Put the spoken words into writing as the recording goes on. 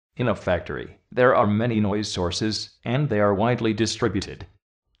In a factory, there are many noise sources, and they are widely distributed.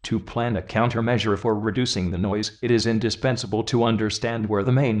 To plan a countermeasure for reducing the noise, it is indispensable to understand where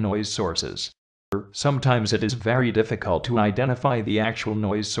the main noise source is. Sometimes it is very difficult to identify the actual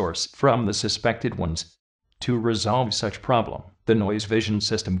noise source from the suspected ones. To resolve such problem, the noise vision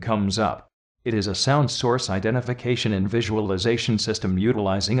system comes up. It is a sound source identification and visualization system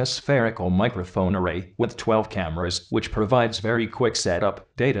utilizing a spherical microphone array with 12 cameras, which provides very quick setup,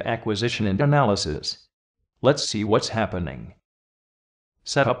 data acquisition and analysis. Let's see what's happening.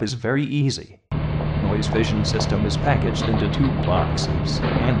 Setup is very easy. Noise vision system is packaged into two boxes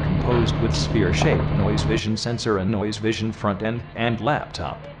and composed with sphere-shaped noise vision sensor and noise vision front end and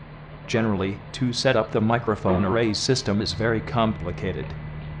laptop. Generally, to set up the microphone array system is very complicated.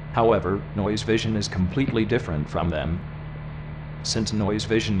 However, noise vision is completely different from them. Since noise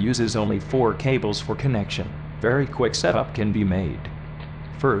vision uses only 4 cables for connection, very quick setup can be made.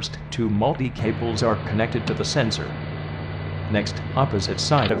 First, 2 multi-cables are connected to the sensor. Next, opposite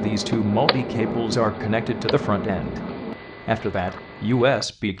side of these 2 multi-cables are connected to the front end. After that,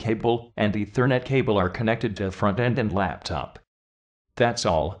 USB cable and Ethernet cable are connected to the front end and laptop. That's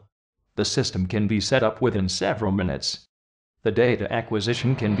all. The system can be set up within several minutes. The data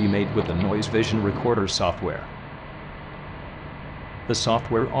acquisition can be made with the Noise Vision Recorder software. The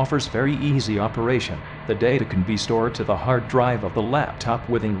software offers very easy operation. The data can be stored to the hard drive of the laptop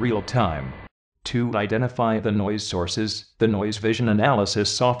within real time. To identify the noise sources, the noise vision analysis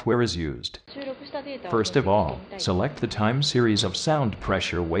software is used. First of all, select the time series of sound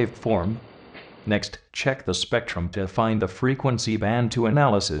pressure waveform. Next, check the spectrum to find the frequency band to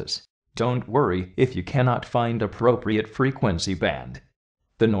analysis. Don't worry if you cannot find appropriate frequency band.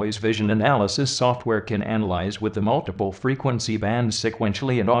 The noise vision analysis software can analyze with the multiple frequency bands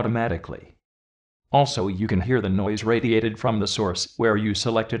sequentially and automatically. Also, you can hear the noise radiated from the source where you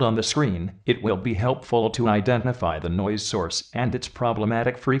selected on the screen. It will be helpful to identify the noise source and its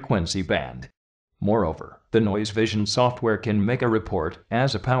problematic frequency band. Moreover, the noise vision software can make a report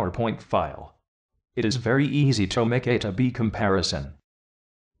as a PowerPoint file. It is very easy to make A-to-B comparison.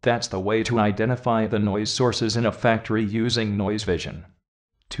 That's the way to identify the noise sources in a factory using noise vision.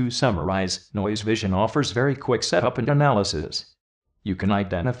 To summarize, noise vision offers very quick setup and analysis. You can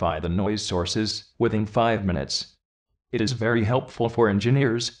identify the noise sources within 5 minutes. It is very helpful for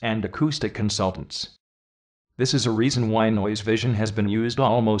engineers and acoustic consultants. This is a reason why noise vision has been used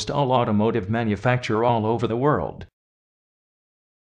almost all automotive manufacturers all over the world.